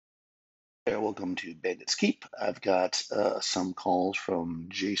Welcome to Bandits Keep. I've got some calls from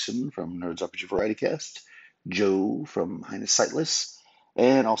Jason from Nerds RPG Variety Cast, Joe from Highness Sightless,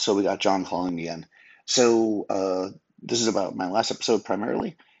 and also we got John calling again. So this is about my last episode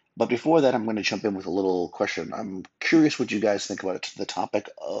primarily, but before that, I'm going to jump in with a little question. I'm curious what you guys think about the topic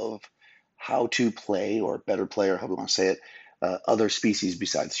of how to play, or better play, or how we want to say it, other species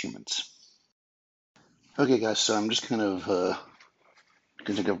besides humans. Okay, guys, so I'm just kind of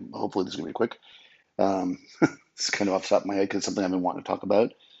going to think of, hopefully this is going to be quick. Um, it's kind of off the top of my head because it's something I've been wanting to talk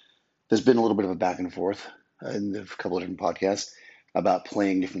about. There's been a little bit of a back and forth in a couple of different podcasts about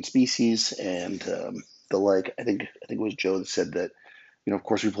playing different species and the like. I think it was Joe that said that, of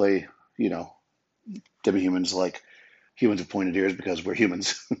course we play, you know, demi-humans like humans with pointed ears because we're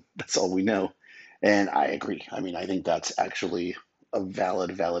humans. That's all we know. And I agree. I mean, I think that's actually a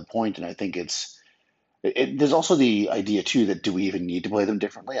valid point, and I think there's also the idea too that do we even need to play them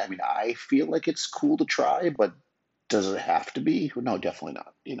differently? I mean, I feel like it's cool to try, but does it have to be? No, definitely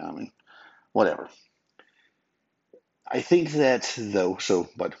not. I mean, whatever. I think that though,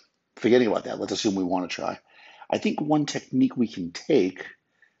 but forgetting about that, let's assume we want to try. I think one technique we can take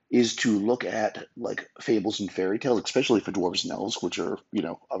is to look at like fables and fairy tales, especially for dwarves and elves, which are,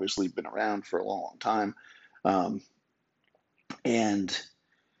 obviously been around for a long, long time, um, and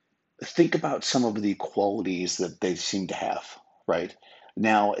think about some of the qualities that they seem to have, right?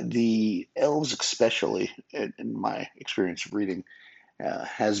 Now, the elves, especially in my experience of reading,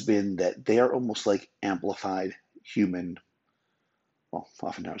 has been that they are almost like amplified human, well,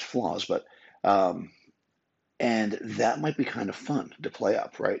 oftentimes flaws, but um, and that might be kind of fun to play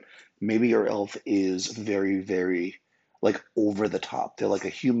up, right? Maybe your elf is very, very like over the top. They're like a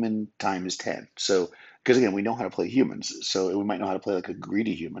human times 10. So, because again, we know how to play humans, so we might know how to play like a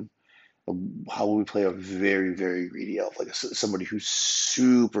greedy human. How would we play a very, very greedy elf, like somebody who's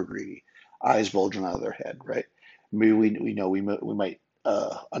super greedy, eyes bulging out of their head, right? Maybe we know we might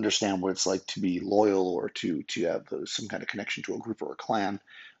understand what it's like to be loyal or to have some kind of connection to a group or a clan.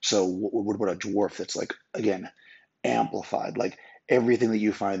 So what about a dwarf that's like again amplified? Like everything that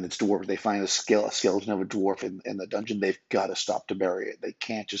you find that's dwarf, they find a skeleton of a dwarf in the dungeon, they've got to stop to bury it. They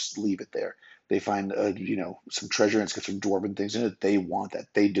can't just leave it there. They find some treasure and it's got some dwarven things in it. They want that.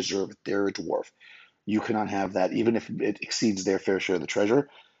 They deserve it. They're a dwarf. You cannot have that, even if it exceeds their fair share of the treasure.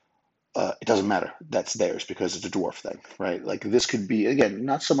 It doesn't matter. That's theirs because it's a dwarf thing, right? Like this could be again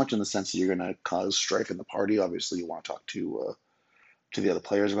not so much in the sense that you're going to cause strife in the party. Obviously, you want to talk to the other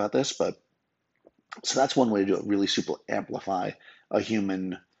players about this, but so that's one way to do it. Really super amplify a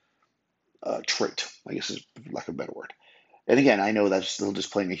human trait, I guess is lack of a better word. And again, I know that's still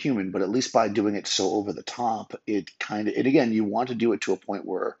just playing a human, but at least by doing it so over the top, it again, you want to do it to a point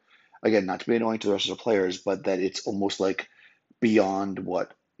where, again, not to be annoying to the rest of the players, but that it's almost like beyond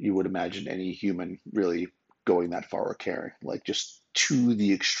what you would imagine any human really going that far or caring, like just to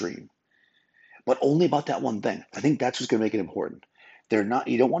the extreme. But only about that one thing. I think that's what's going to make it important.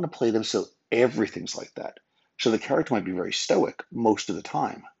 You don't want to play them so everything's like that. So the character might be very stoic most of the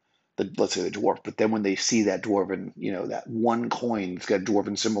time, let's say the dwarf, but then when they see that dwarven, that one coin that's got a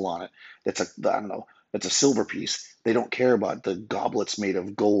dwarven symbol on it, that's I don't know, that's a silver piece. They don't care about the goblets made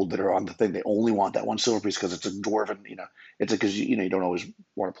of gold that are on the thing. They only want that one silver piece because it's a dwarven, it's because you don't always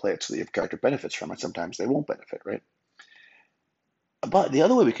want to play it so that your character benefits from it. Sometimes they won't benefit, right? But the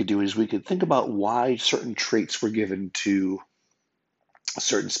other way we could do is we could think about why certain traits were given to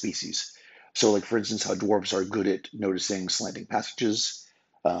certain species. So, like for instance, how dwarves are good at noticing slanting passages,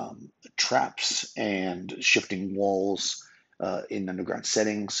 traps, and shifting walls in underground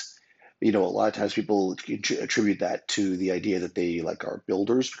settings. A lot of times people attribute that to the idea that they like are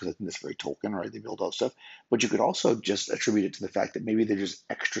builders because I think that's very Tolkien, right? They build all stuff. But you could also just attribute it to the fact that maybe they're just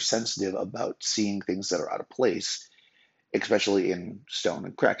extra sensitive about seeing things that are out of place, especially in stone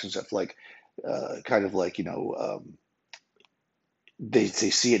and cracks and stuff. Like, kind of like they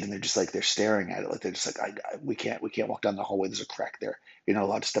see it and they're just like they're staring at it like they're just like we can't walk down the hallway, there's a crack there, you're not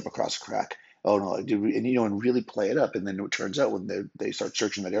allowed to step across a crack. Oh no, dude, and really play it up, and then it turns out when they start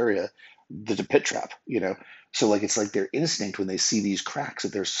searching that area, there's a pit trap. So like it's like their instinct when they see these cracks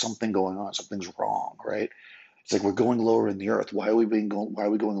that there's something going on, something's wrong, right? It's like we're going lower in the earth. Why are we going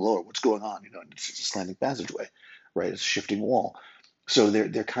lower? What's going on? And it's just a slanting passageway, right? It's a shifting wall. So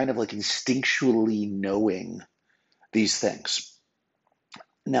they're kind of like instinctually knowing these things.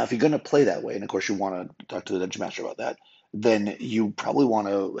 Now, if you're going to play that way, and of course you want to talk to the dungeon master about that, then you probably want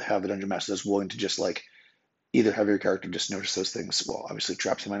to have a dungeon master that's willing to just like either have your character just notice those things. Well, obviously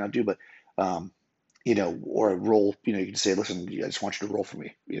traps he might not do, but um, or roll. You can say, listen, I just want you to roll for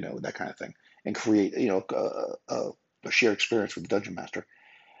me, that kind of thing, and create, a shared experience with the dungeon master.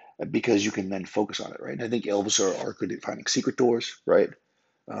 because you can then focus on it, right? And I think elves are good at finding secret doors, right?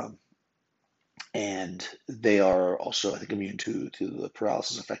 Um, and they are also, I think, immune to the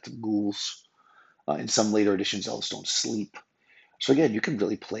paralysis effect of ghouls. In some later editions, elves don't sleep. So again, you can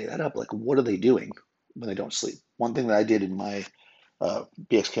really play that up. Like, what are they doing when they don't sleep? One thing that I did in my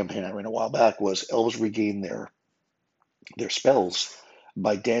BX campaign I ran a while back was elves regain their spells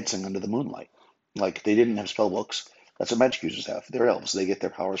by dancing under the moonlight. Like, they didn't have spell books. That's what magic users have. They're elves. They get their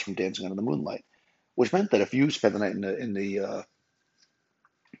powers from dancing under the moonlight, which meant that if you spent the night in the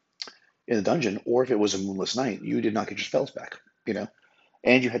dungeon, or if it was a moonless night, you did not get your spells back. You know,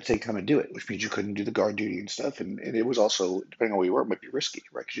 and you had to take time to do it, which means you couldn't do the guard duty and stuff. And it was also, depending on where you were, it might be risky,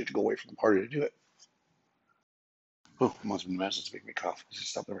 right? Because you had to go away from the party to do it. Oh, must have been medicine to make me cough. Let's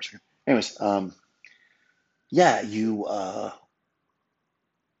just stop there for a second. Anyways, yeah,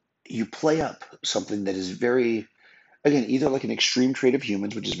 you play up something that is very, again, either like an extreme trait of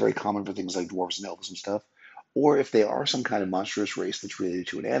humans, which is very common for things like dwarves and elves and stuff, or if they are some kind of monstrous race that's related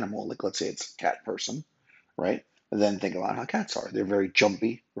to an animal, like let's say it's a cat person, right? And then think about how cats are. They're very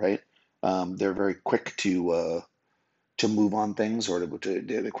jumpy, right? They're very quick to move on things, or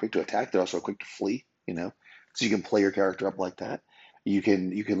they're quick to attack. They're also quick to flee, So you can play your character up like that. You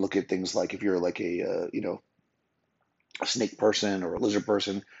can look at things like if you're like a snake person or a lizard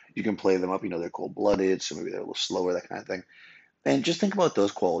person, you can play them up. They're cold blooded, so maybe they're a little slower, that kind of thing. And just think about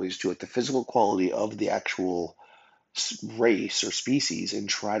those qualities too, like the physical quality of the actual race or species, and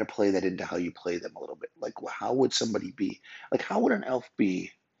try to play that into how you play them a little bit. Like, how would somebody be? Like, how would an elf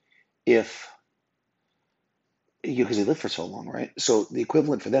be if because they live for so long, right? So the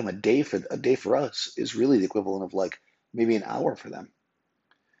equivalent for them, a day for us is really the equivalent of like maybe an hour for them.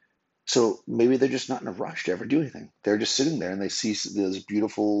 So maybe they're just not in a rush to ever do anything. They're just sitting there and they see this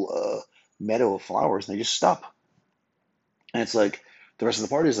beautiful meadow of flowers and they just stop. And it's like the rest of the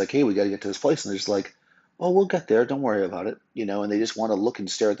party is like, hey, we got to get to this place. And they're just like, oh, we'll get there. Don't worry about it. And they just want to look and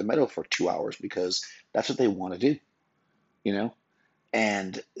stare at the meadow for 2 hours because that's what they want to do, you know?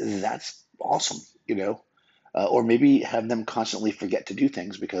 And that's awesome. Or maybe have them constantly forget to do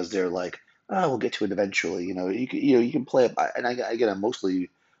things because they're like, oh, we'll get to it eventually. You can play it by, and again, I'm mostly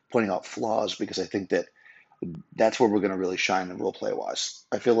pointing out flaws because I think that that's where we're going to really shine in role play wise.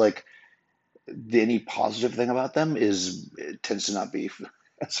 I feel like any positive thing about them is it tends to not be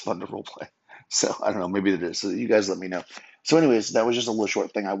as fun to role play. So I don't know, maybe it is. So you guys let me know. So, anyways, that was just a little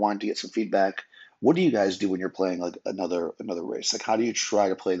short thing. I wanted to get some feedback. What do you guys do when you're playing like another race? Like, how do you try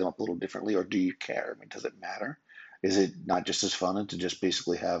to play them up a little differently, or do you care? I mean, does it matter? Is it not just as fun to just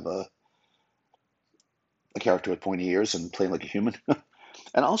basically have a character with pointy ears and playing like a human?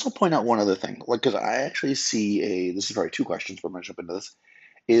 And also point out one other thing, like because I actually see this is probably two questions, but I'm gonna jump into this.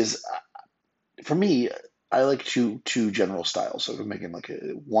 Is for me, I like two general styles. So I'm making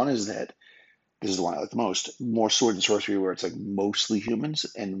one is that this is the one I like the most, more sword and sorcery, where it's like mostly humans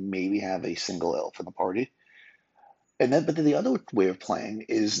and maybe have a single elf in the party. But then the other way of playing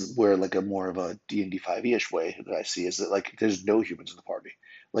is where like a more of a D&D 5e-ish way that I see is that like there's no humans in the party.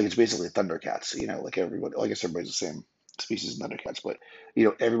 Like it's basically Thundercats, like everybody, well, I guess everybody's the same species in Thundercats, but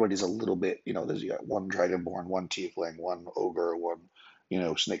everybody's a little bit, you got one Dragonborn, one Tiefling, one Ogre, one,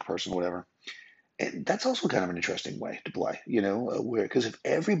 Snake person, whatever. And that's also kind of an interesting way to play, where because if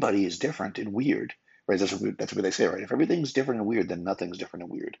everybody is different and weird, right? That's what they say, right? If everything's different and weird, then nothing's different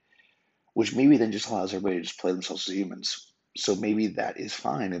and weird, which maybe then just allows everybody to just play themselves as humans. So maybe that is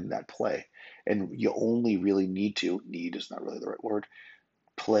fine in that play, and you only really need is not really the right word,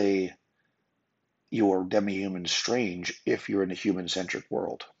 play your demi-human strange if you're in a human-centric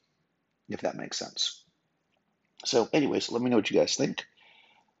world, if that makes sense. So, anyways, let me know what you guys think,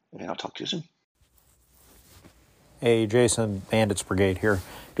 and I'll talk to you soon. Hey, Jason, Bandits Brigade here.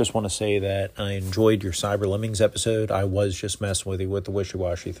 Just want to say that I enjoyed your Cyber Lemmings episode. I was just messing with you with the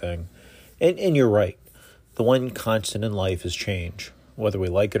wishy-washy thing. And you're right. The one constant in life is change. Whether we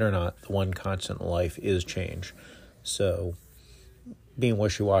like it or not, the one constant in life is change. So being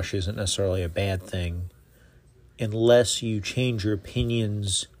wishy-washy isn't necessarily a bad thing unless you change your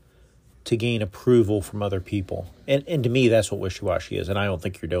opinions to gain approval from other people. And to me, that's what wishy-washy is. And I don't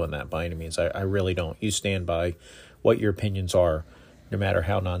think you're doing that by any means. I really don't. You stand by what your opinions are, no matter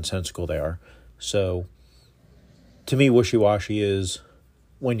how nonsensical they are. So to me, wishy-washy is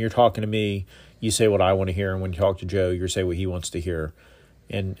when you're talking to me, you say what I want to hear. And when you talk to Joe, you say what he wants to hear.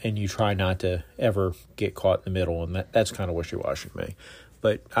 And you try not to ever get caught in the middle. And that's kind of wishy-washy to me.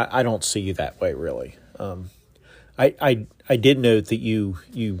 But I don't see you that way, really. I did note that you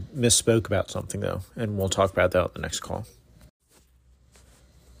misspoke about something, though, and we'll talk about that on the next call.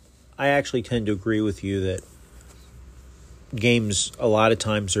 I actually tend to agree with you that games a lot of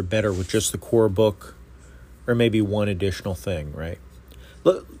times are better with just the core book or maybe one additional thing, right?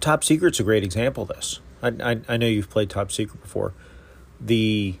 Look, Top Secret's a great example of this. I know you've played Top Secret before.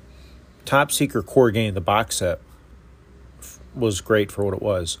 The Top Secret core game, the box set, was great for what it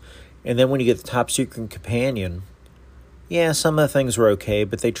was. And then when you get the Top Secret Companion, yeah, some of the things were okay,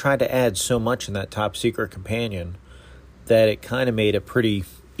 but they tried to add so much in that Top Secret Companion that it kind of made it pretty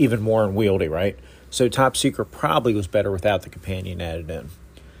even more unwieldy, right? So Top Secret probably was better without the companion added in.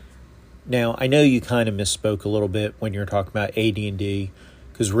 Now, I know you kind of misspoke a little bit when you were talking about AD&D,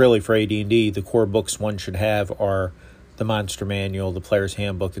 because really for AD&D, the core books one should have are the Monster Manual, the Player's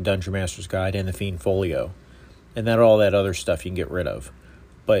Handbook, the Dungeon Master's Guide, and the Fiend Folio. And then all that other stuff you can get rid of.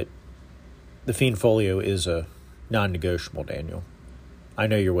 But the Fiend Folio is a non-negotiable, Daniel. I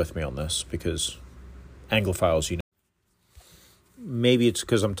know you're with me on this, because Anglophiles, you know. Maybe it's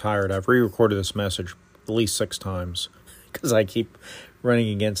because I'm tired. I've re-recorded this message at least 6 times because I keep running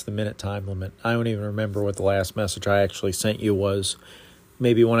against the minute time limit. I don't even remember what the last message I actually sent you was.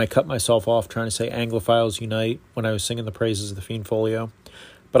 Maybe when I cut myself off trying to say Anglophiles Unite when I was singing the praises of the Fiend Folio.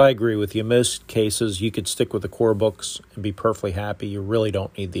 But I agree with you. In most cases, you could stick with the core books and be perfectly happy. You really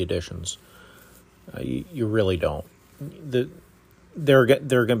don't need the additions. You really don't. There are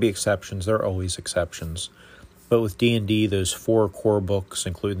going to be exceptions. There are always exceptions. But with D&D, those 4 core books,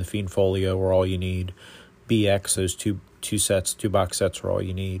 including the Fiend Folio, are all you need. BX, those two box sets are all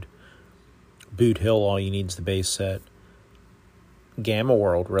you need. Boot Hill, all you need is the base set. Gamma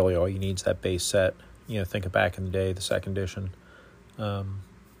World, really all you need is that base set. You know, think of back in the day, the 2nd edition.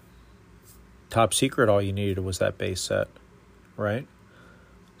 Top Secret, all you needed was that base set, right?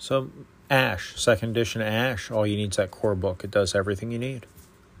 So Ash, 2nd edition Ash, all you need is that core book. It does everything you need.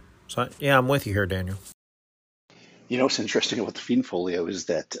 So, yeah, I'm with you here, Daniel. You know what's interesting about the Fiend Folio is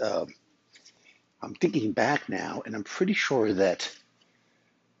that I'm thinking back now, and I'm pretty sure that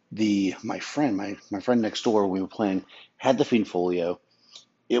my friend next door when we were playing had the Fiend Folio.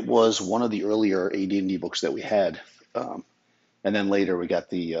 It was one of the earlier AD&D books that we had, and then later we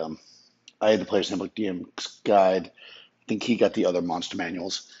got I had the Player's Handbook, DM's Guide. I think he got the other monster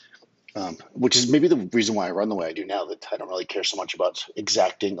manuals, which is maybe the reason why I run the way I do now. That I don't really care so much about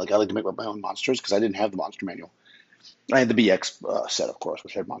exacting. Like I like to make my own monsters because I didn't have the monster manual. I had the BX set, of course,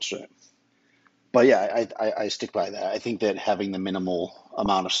 which had monster in it. But yeah, I stick by that. I think that having the minimal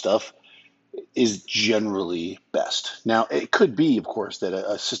amount of stuff is generally best. Now, it could be, of course, that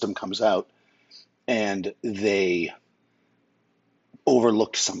a system comes out and they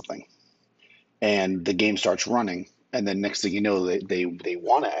overlooked something and the game starts running. And then next thing you know, they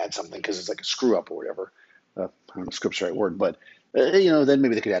want to add something because it's like a screw up or whatever. I don't know if script's the right word, but then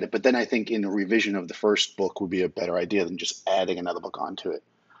maybe they could add it. But then I think in a revision of the first book would be a better idea than just adding another book onto it.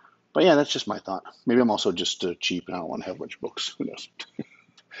 But yeah, that's just my thought. Maybe I'm also just cheap and I don't want to have a bunch of books. Who knows?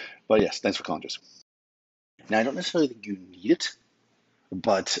 But yes, thanks for calling, Jess. Now, I don't necessarily think you need it,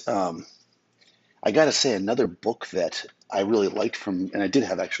 but I got to say another book that I really liked from, and I did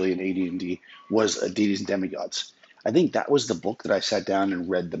have actually in AD&D, was Deities and Demigods. I think that was the book that I sat down and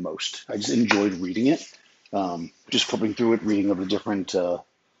read the most. I just enjoyed reading it. Just flipping through it, reading of the different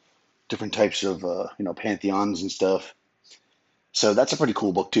types of pantheons and stuff. So that's a pretty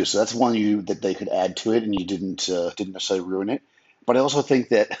cool book too. So that's one that they could add to it, and you didn't necessarily ruin it. But I also think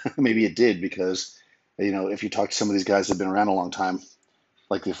that maybe it did because if you talk to some of these guys that have been around a long time,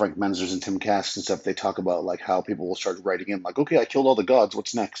 like the Frank Menzers and Tim Kask and stuff, they talk about like how people will start writing in like, okay, I killed all the gods,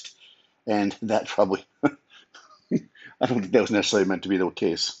 what's next? And that probably I don't think that was necessarily meant to be the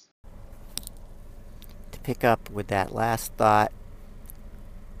case. To pick up with that last thought,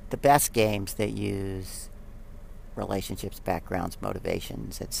 the best games that use relationships, backgrounds,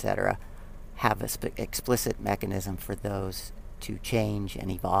 motivations, etc., have an explicit mechanism for those to change and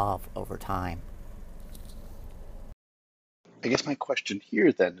evolve over time. I guess my question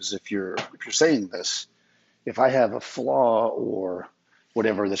here then is if you're saying this, if I have a flaw or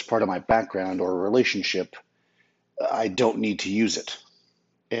whatever that's part of my background or a relationship, I don't need to use it.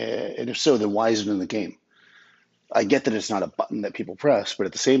 And if so, then why is it in the game? I get that it's not a button that people press, but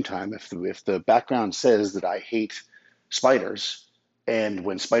at the same time, if the background says that I hate spiders, and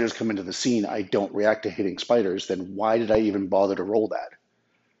when spiders come into the scene, I don't react to hating spiders, then why did I even bother to roll that?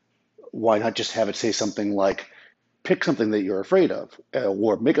 Why not just have it say something like, pick something that you're afraid of,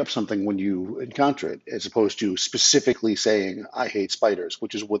 or make up something when you encounter it, as opposed to specifically saying, I hate spiders,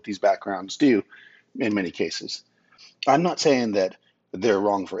 which is what these backgrounds do in many cases. I'm not saying that they're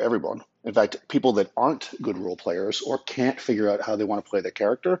wrong for everyone. In fact, people that aren't good role players or can't figure out how they want to play their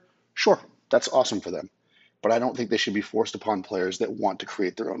character, sure, that's awesome for them. But I don't think they should be forced upon players that want to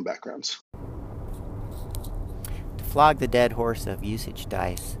create their own backgrounds. To flog the dead horse of usage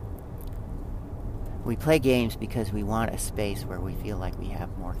dice, we play games because we want a space where we feel like we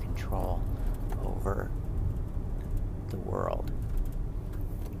have more control over the world.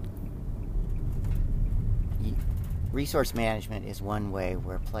 Resource management is one way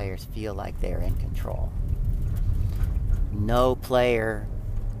where players feel like they're in control. No player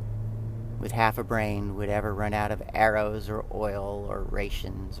with half a brain would ever run out of arrows or oil or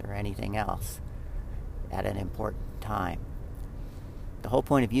rations or anything else at an important time. The whole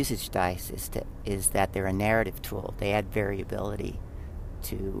point of usage dice is that they're a narrative tool. They add variability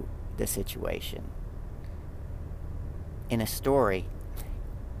to the situation. In a story,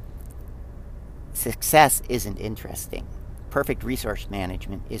 success isn't interesting. Perfect resource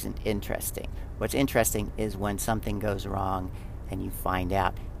management isn't interesting. What's interesting is when something goes wrong and you find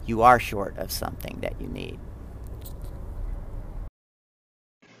out you are short of something that you need.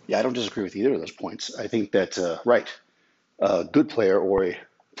 Yeah, I don't disagree with either of those points. I think that, right, a good player or a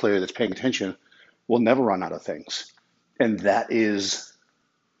player that's paying attention will never run out of things. And that is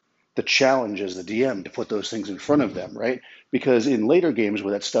the challenge as the DM to put those things in front of them, right? Because in later games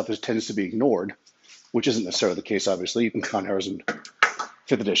where that stuff tends to be ignored, which isn't necessarily the case, obviously, you can count errors in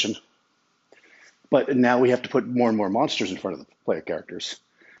 5th edition. But now we have to put more and more monsters in front of the player characters.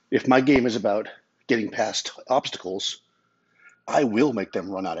 If my game is about getting past obstacles, I will make them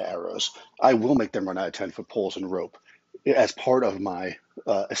run out of arrows. I will make them run out of 10-foot poles and rope as part of my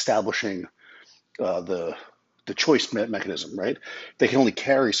establishing the choice mechanism, right? They can only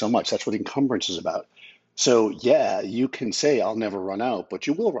carry so much. That's what encumbrance is about. So yeah, you can say I'll never run out, but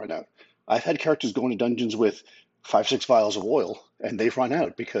you will run out. I've had characters go into dungeons with 5-6 vials of oil, and they've run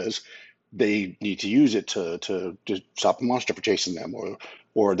out because they need to use it to stop a monster from chasing them,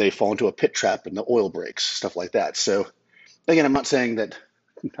 or they fall into a pit trap and the oil breaks, stuff like that. So again, I'm not saying that,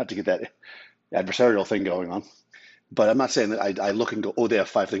 not to get that adversarial thing going on, but I'm not saying that I look and go, oh, they have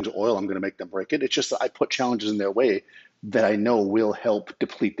 5 things of oil, I'm going to make them break it. It's just that I put challenges in their way that I know will help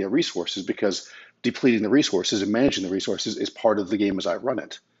deplete their resources, because depleting the resources and managing the resources is part of the game as I run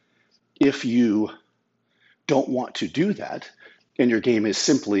it. If you don't want to do that, and your game is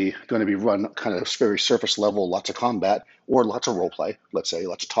simply going to be run kind of very surface level, lots of combat, or lots of role play, let's say,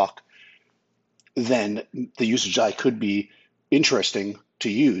 lots of talk, then the usage die could be interesting to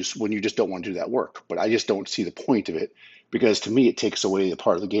use when you just don't want to do that work. But I just don't see the point of it, because to me it takes away the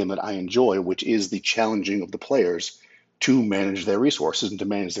part of the game that I enjoy, which is the challenging of the players to manage their resources and to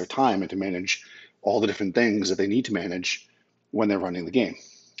manage their time and to manage all the different things that they need to manage when they're running the game.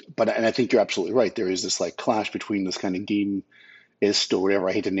 And I think you're absolutely right. There is this like clash between this kind of gameist or whatever,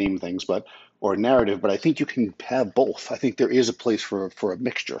 I hate to name things, or narrative, but I think you can have both. I think there is a place for a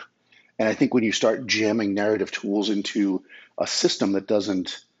mixture. And I think when you start jamming narrative tools into a system that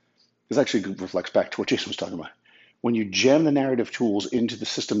doesn't, this actually reflects back to what Jason was talking about. When you jam the narrative tools into the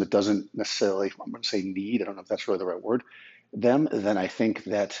system that doesn't necessarily, I'm going to say need, I don't know if that's really the right word, then I think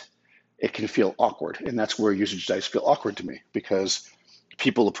that it can feel awkward. And that's where usage dice feel awkward to me, because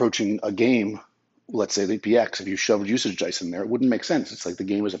people approaching a game, let's say the PX, if you shoved usage dice in there, it wouldn't make sense. It's like the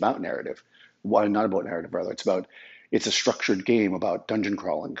game is about narrative. Why not about narrative, rather? It's a structured game about dungeon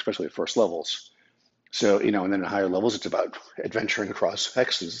crawling, especially at first levels. So, and then at higher levels, it's about adventuring across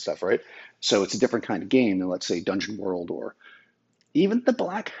hexes and stuff, right? So it's a different kind of game than, let's say, Dungeon World or even the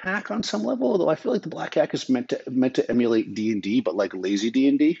Black Hack on some level. Although I feel like the Black Hack is meant to emulate D&D, but like lazy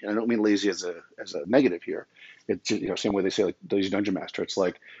D&D. And I don't mean lazy as a negative here. It's same way they say like lazy Dungeon Master. It's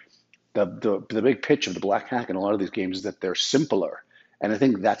like the big pitch of the Black Hack in a lot of these games is that they're simpler. And I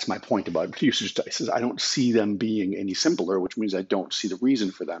think that's my point about usage dice, is I don't see them being any simpler, which means I don't see the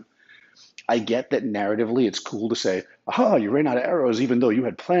reason for them. I get that narratively it's cool to say, aha, you ran out of arrows even though you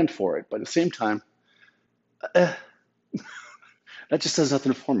had planned for it. But at the same time, that just does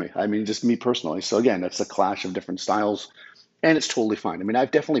nothing for me. I mean, just me personally. So again, that's a clash of different styles, and it's totally fine. I mean,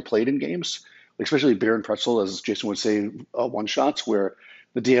 I've definitely played in games, especially Beer and Pretzel, as Jason would say, one-shots, where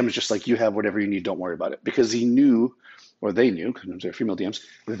the DM is just like, you have whatever you need, don't worry about it. Because he knew, or they knew, because they're female DMs,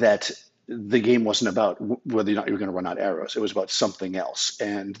 that the game wasn't about whether or not you were going to run out arrows. It was about something else.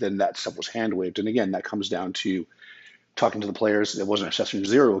 And then that stuff was hand-waved. And again, that comes down to talking to the players. It wasn't a session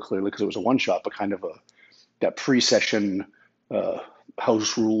zero, clearly, because it was a one-shot, but kind of that pre-session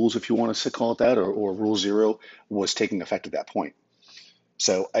house rules, if you want to call it that, or rule zero, was taking effect at that point.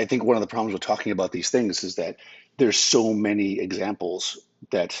 So I think one of the problems with talking about these things is that there's so many examples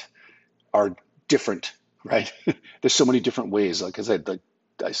that are different, right? There's so many different ways. Like I said, I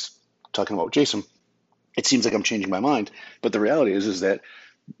was talking about Jason, it seems like I'm changing my mind, but the reality is that,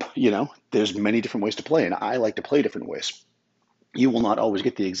 there's many different ways to play, and I like to play different ways. You will not always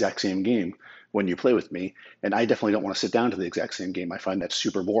get the exact same game when you play with me, and I definitely don't want to sit down to the exact same game. I find that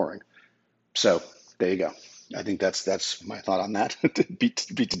super boring. So there you go. I think that's my thought on that. beat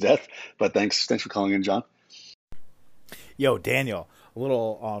to death. But thanks for calling in, John. Yo, Daniel, a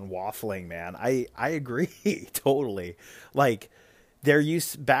little on waffling, man. I agree totally. Like there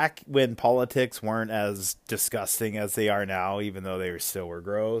used back when politics weren't as disgusting as they are now, even though they still were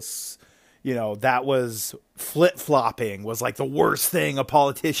gross. You know, that was flip flopping was like the worst thing a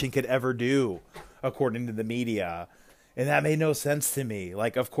politician could ever do, according to the media. And that made no sense to me.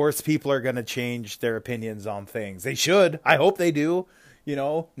 Like, of course, people are going to change their opinions on things. They should. I hope they do. You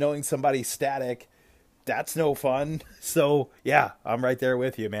know, knowing somebody's static, that's no fun. So, yeah, I'm right there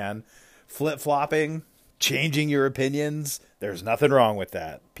with you, man. Flip flopping, changing your opinions, there's nothing wrong with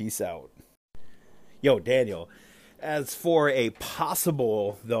that. Peace out. Yo, Daniel, as for a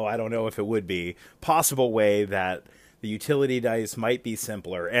possible, though I don't know if it would be, possible way that the utility dice might be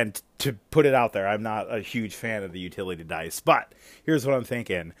simpler, and to put it out there, I'm not a huge fan of the utility dice, but here's what I'm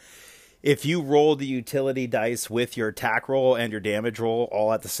thinking. If you roll the utility dice with your attack roll and your damage roll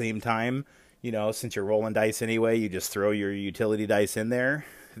all at the same time, you know, since you're rolling dice anyway, you just throw your utility dice in there.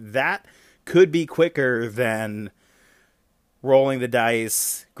 That could be quicker than rolling the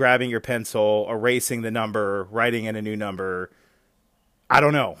dice, grabbing your pencil, erasing the number, writing in a new number. I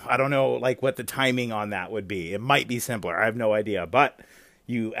don't know. I don't know like what the timing on that would be. It might be simpler. I have no idea. But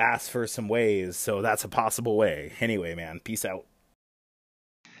you asked for some ways, so that's a possible way. Anyway, man, peace out.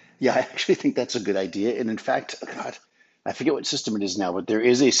 Yeah, I actually think that's a good idea. And in fact, God, I forget what system it is now, but there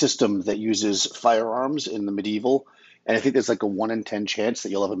is a system that uses firearms in the medieval, and I think there's like a 1 in 10 chance that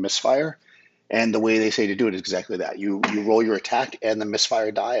you'll have a misfire. And the way they say to do it is exactly that. You roll your attack and the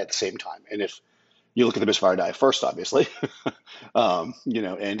misfire die at the same time. And if you look at the misfire die first, obviously,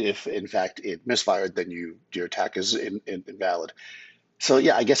 and if in fact it misfired, then your attack is invalid. So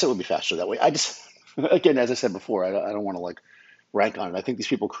yeah, I guess it would be faster that way. I just, again, as I said before, I don't want to like rank on it. I think these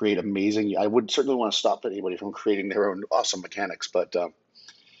people create amazing. I would certainly want to stop anybody from creating their own awesome mechanics, but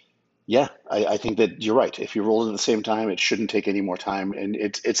yeah, I think that you're right. If you roll it at the same time, it shouldn't take any more time. And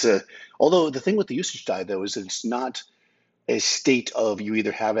although the thing with the usage die though is that it's not a state of you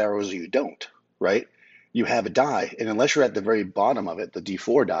either have arrows or you don't, right? You have a die, and unless you're at the very bottom of it, the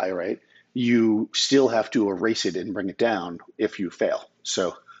D4 die, right? You still have to erase it and bring it down if you fail.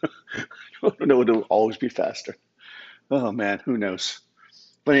 So I don't know, it'll always be faster. Oh man, who knows?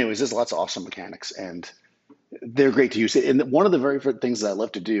 But anyways, there's lots of awesome mechanics, and they're great to use. And one of the very first things that I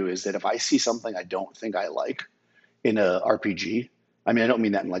love to do is that if I see something I don't think I like in a RPG, I mean, I don't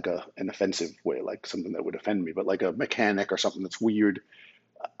mean that in like an offensive way, like something that would offend me, but like a mechanic or something that's weird,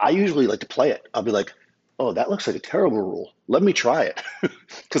 I usually like to play it. I'll be like, oh, that looks like a terrible rule. Let me try it.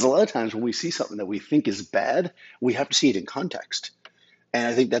 Because a lot of times when we see something that we think is bad, we have to see it in context. And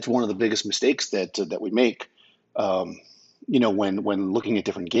I think that's one of the biggest mistakes that we make, when looking at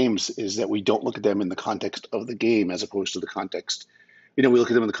different games, is that we don't look at them in the context of the game as opposed to the context. We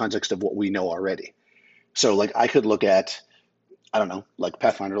look at them in the context of what we know already. So, like, I could look at, I don't know, like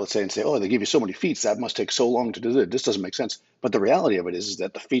Pathfinder, let's say, and say, oh, they give you so many feats, that must take so long to do it. This doesn't make sense. But the reality of it is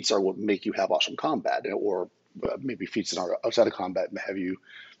that the feats are what make you have awesome combat, or maybe feats that are outside of combat have you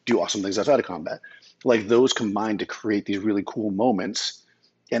do awesome things outside of combat. Like those combine to create these really cool moments.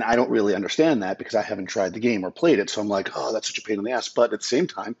 And I don't really understand that because I haven't tried the game or played it. So I'm like, oh, that's such a pain in the ass. But at the same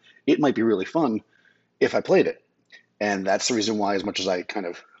time, it might be really fun if I played it. And that's the reason why, as much as I kind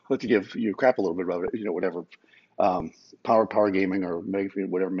of like to give you crap a little bit about it, whatever, power gaming or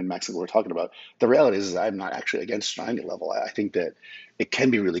whatever min-maxing we're talking about, the reality is I'm not actually against it on any level. I think that it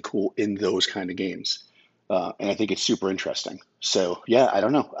can be really cool in those kind of games. And I think it's super interesting. So yeah, I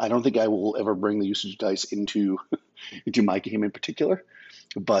don't know. I don't think I will ever bring the usage dice into my game in particular,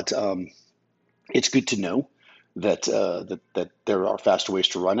 but it's good to know that that there are faster ways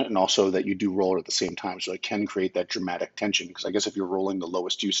to run it, and also that you do roll it at the same time, so it can create that dramatic tension. Because I guess if you're rolling the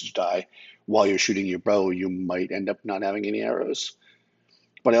lowest usage die while you're shooting your bow, you might end up not having any arrows.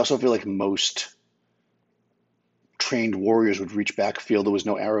 But I also feel like most trained warriors would reach back, feel there was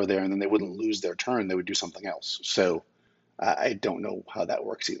no arrow there, and then they wouldn't lose their turn. They would do something else. So I don't know how that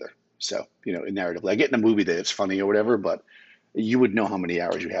works either. So, narratively, I get in a movie that it's funny or whatever, but you would know how many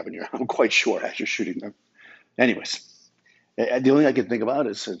arrows you have in your, I'm quite sure, as you're shooting them. Anyways, the only thing I can think about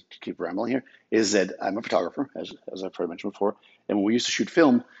is, to keep rambling here, is that I'm a photographer, as I've probably mentioned before, and when we used to shoot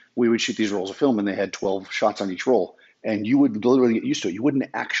film, we would shoot these rolls of film, and they had 12 shots on each roll, and you would literally get used to it. You wouldn't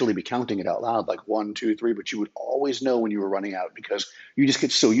actually be counting it out loud, like 1, 2, 3, but you would always know when you were running out, because you just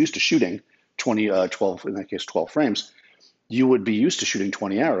get so used to shooting 12, in that case, 12 frames. You would be used to shooting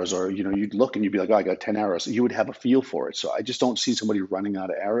 20 arrows, or, you'd look and you'd be like, oh, I got 10 arrows. You would have a feel for it. So I just don't see somebody running out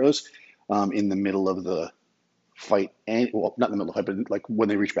of arrows in the middle of the fight, and well, not in the middle of the fight, but like when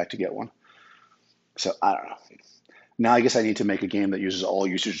they reach back to get one. So I don't know. Now I guess I need to make a game that uses all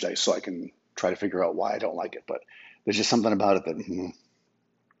usage dice so I can try to figure out why I don't like it. But there's just something about it that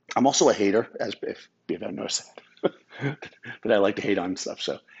I'm also a hater, as if you haven't noticed that. But I like to hate on stuff.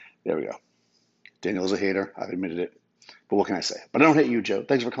 So there we go. Daniel's a hater. I've admitted it. But what can I say? But I don't hate you, Joe.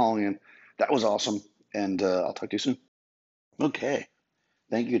 Thanks for calling in. That was awesome. And I'll talk to you soon. Okay.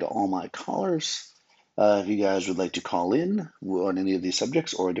 Thank you to all my callers. If you guys would like to call in on any of these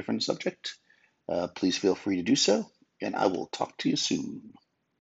subjects or a different subject, please feel free to do so. And I will talk to you soon.